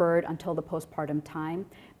be deferred until the postpartum time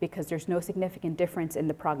because there's no significant difference in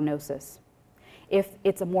the prognosis. If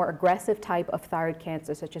it's a more aggressive type of thyroid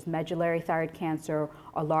cancer, such as medullary thyroid cancer,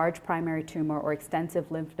 a large primary tumor, or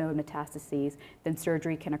extensive lymph node metastases, then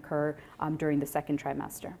surgery can occur during the second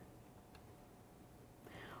trimester.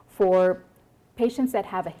 For patients that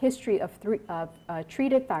have a history of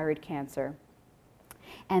treated thyroid cancer,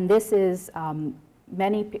 and this is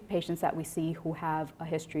many patients that we see who have a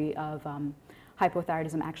history of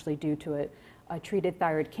hypothyroidism actually due to a treated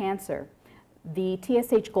thyroid cancer, the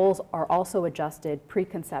TSH goals are also adjusted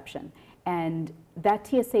preconception, and that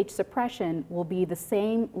TSH suppression will be the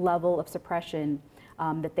same level of suppression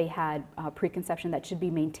that they had preconception that should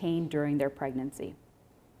be maintained during their pregnancy.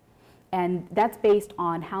 And that's based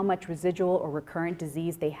on how much residual or recurrent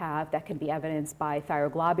disease they have that can be evidenced by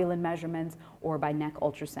thyroglobulin measurements or by neck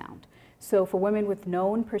ultrasound. So for women with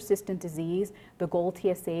known persistent disease, the goal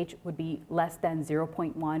TSH would be less than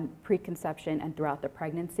 0.1 preconception and throughout the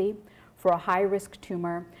pregnancy. For a high-risk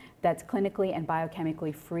tumor that's clinically and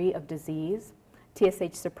biochemically free of disease,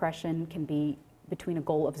 TSH suppression can be between a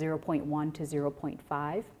goal of 0.1 to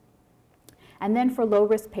 0.5. And then for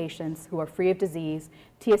low-risk patients who are free of disease,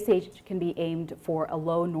 TSH can be aimed for a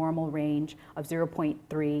low normal range of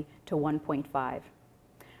 0.3 to 1.5.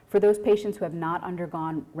 For those patients who have not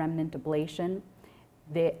undergone remnant ablation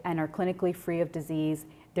and are clinically free of disease,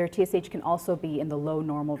 their TSH can also be in the low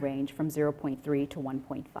normal range from 0.3 to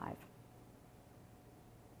 1.5.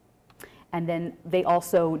 And then they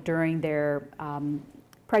also, during their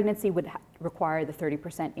pregnancy, would require the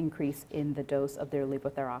 30% increase in the dose of their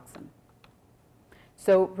levothyroxine.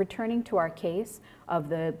 So returning to our case of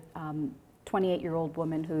the 28-year-old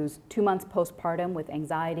woman who's 2 months postpartum with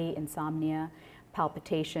anxiety, insomnia,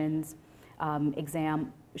 palpitations,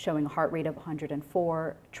 exam showing a heart rate of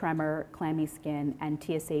 104, tremor, clammy skin, and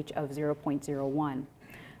TSH of 0.01.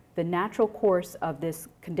 The natural course of this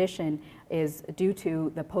condition is due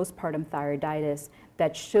to the postpartum thyroiditis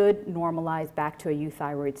that should normalize back to a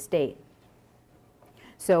euthyroid state.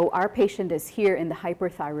 So our patient is here in the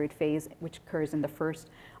hyperthyroid phase, which occurs in the first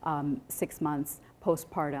 6 months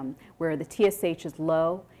postpartum, where the TSH is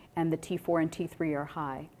low and the T4 and T3 are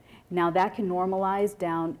high. Now that can normalize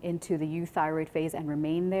down into the euthyroid phase and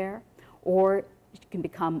remain there, or it can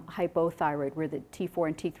become hypothyroid, where the T4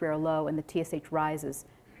 and T3 are low and the TSH rises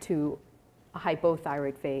to a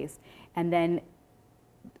hypothyroid phase. And then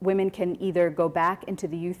women can either go back into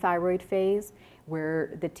the euthyroid phase,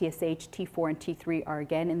 where the TSH, T4, and T3 are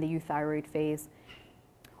again in the euthyroid phase,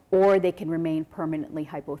 or they can remain permanently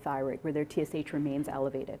hypothyroid, where their TSH remains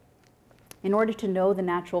elevated. In order to know the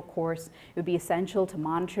natural course, it would be essential to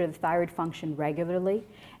monitor the thyroid function regularly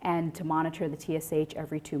and to monitor the TSH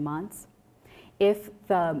every 2 months. If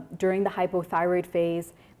during the hypothyroid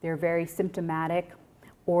phase they're very symptomatic,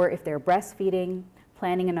 or if they're breastfeeding,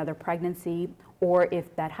 planning another pregnancy, or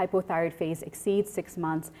if that hypothyroid phase exceeds 6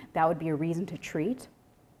 months, that would be a reason to treat.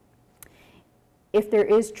 If there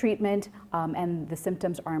is treatment and the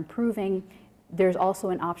symptoms are improving, there's also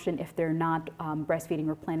an option, if they're not breastfeeding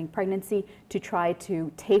or planning pregnancy, to try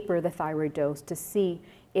to taper the thyroid dose to see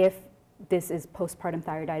if this is postpartum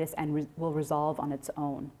thyroiditis and will resolve on its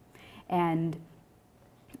own. And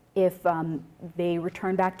if they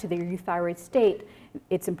return back to their euthyroid state,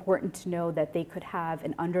 it's important to know that they could have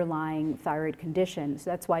an underlying thyroid condition. So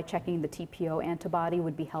that's why checking the TPO antibody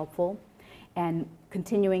would be helpful, and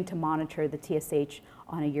continuing to monitor the TSH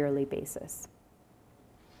on a yearly basis.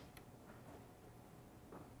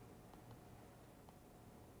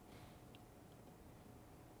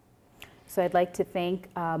 So I'd like to thank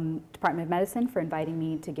Department of Medicine for inviting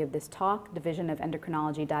me to give this talk, Division of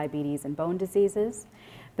Endocrinology, Diabetes, and Bone Diseases,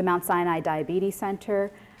 the Mount Sinai Diabetes Center,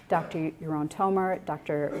 Dr. Yaron Tomer,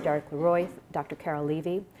 Dr. Derek Leroy, Dr. Carol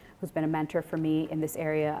Levy, who's been a mentor for me in this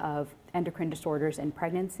area of endocrine disorders in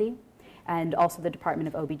pregnancy, and also the Department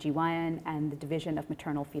of OBGYN and the Division of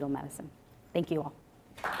Maternal Fetal Medicine. Thank you all.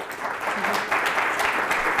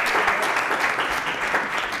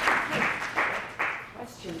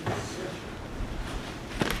 Questions?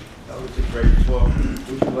 That was a great talk.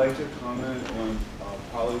 Would you like to comment on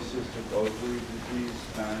polycystic ovary disease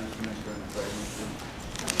management during pregnancy?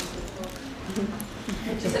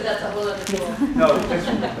 She said that's a whole other talk. No,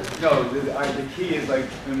 the key is like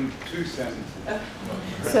in 2 sentences.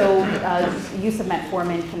 So use of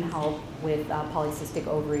metformin can help with polycystic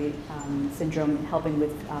ovary syndrome, helping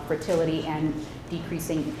with fertility and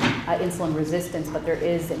decreasing insulin resistance, but there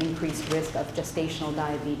is an increased risk of gestational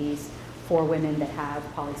diabetes for women that have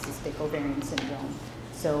polycystic ovarian syndrome.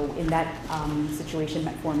 So in that situation,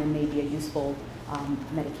 metformin may be a useful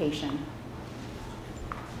medication.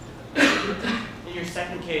 In your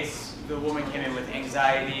second case, the woman came in with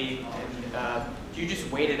anxiety, and do you just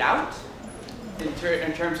wait it out?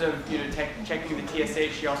 In terms of checking the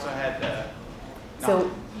TSH, she also had So-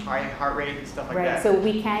 high heart rate and stuff like Right, that. so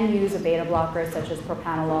we can use a beta blocker such as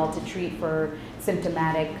propranolol to treat for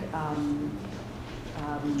symptomatic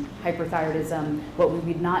hyperthyroidism. What we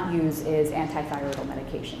would not use is anti-thyroidal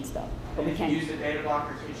medications though. But we If you can. use the beta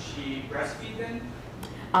blocker, could she breastfeed then?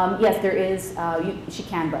 Yes, there is, she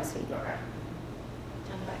can breastfeed. Okay.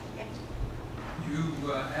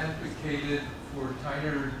 You advocated for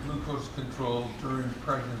tighter glucose control during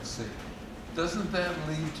pregnancy. Doesn't that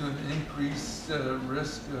lead to an increased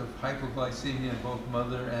risk of hypoglycemia in both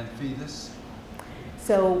mother and fetus?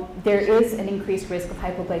 So there is an increased risk of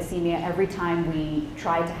hypoglycemia every time we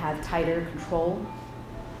try to have tighter control.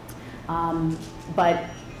 But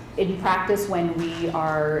in practice, when we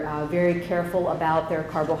are very careful about their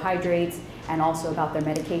carbohydrates and also about their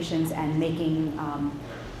medications and making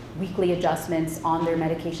weekly adjustments on their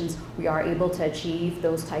medications, we are able to achieve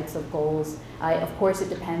those types of goals. Of course, it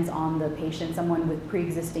depends on the patient. Someone with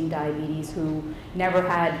pre-existing diabetes who never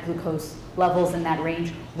had glucose levels in that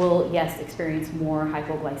range will, yes, experience more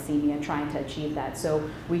hypoglycemia trying to achieve that. So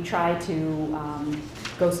we try to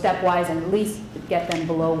go stepwise and at least get them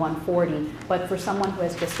below 140. But for someone who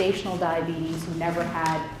has gestational diabetes, who never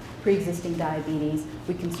had pre-existing diabetes,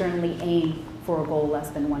 we can certainly aim for a goal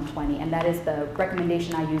less than 120, and that is the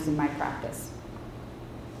recommendation I use in my practice.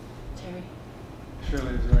 Terry.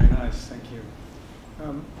 Shirley, it's very nice, thank you.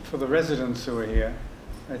 For the residents who are here,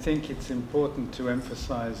 I think it's important to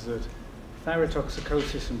emphasize that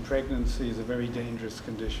thyrotoxicosis in pregnancy is a very dangerous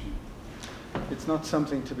condition. It's not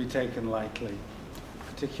something to be taken lightly,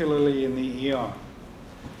 particularly in the ER.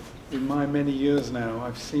 In my many years now,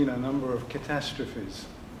 I've seen a number of catastrophes,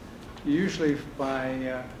 usually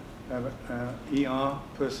by ER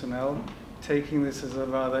personnel taking this as a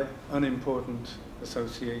rather unimportant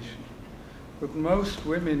association. But most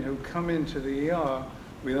women who come into the ER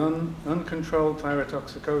with uncontrolled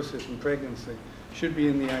thyrotoxicosis in pregnancy should be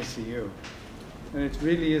in the ICU. And it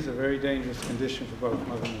really is a very dangerous condition for both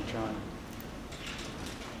mother and child.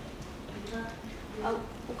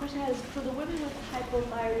 The question is, for the women with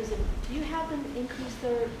hypothyroidism, do you have them increase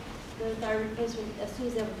their thyroid replacement as soon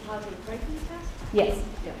as they have a positive pregnancy test? Yes.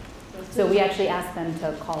 Yeah. So we actually ask them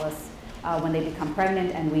to call us when they become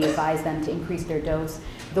pregnant, and we advise them to increase their dose.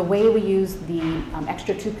 The way we use the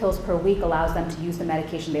extra 2 pills per week allows them to use the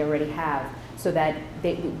medication they already have, so that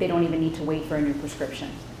they don't even need to wait for a new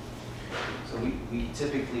prescription. So we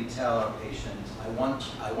typically tell our patients, I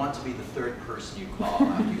want to be the third person you call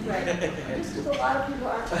after you. Right. It's just a lot of people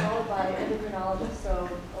aren't called by endocrinologists, so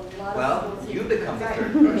a lot Well, of people you become the right.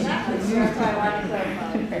 third person. Exactly. So that's why I wanted to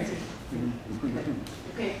clarify.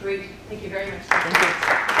 Okay, great. Thank you very much.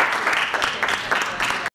 Thank you.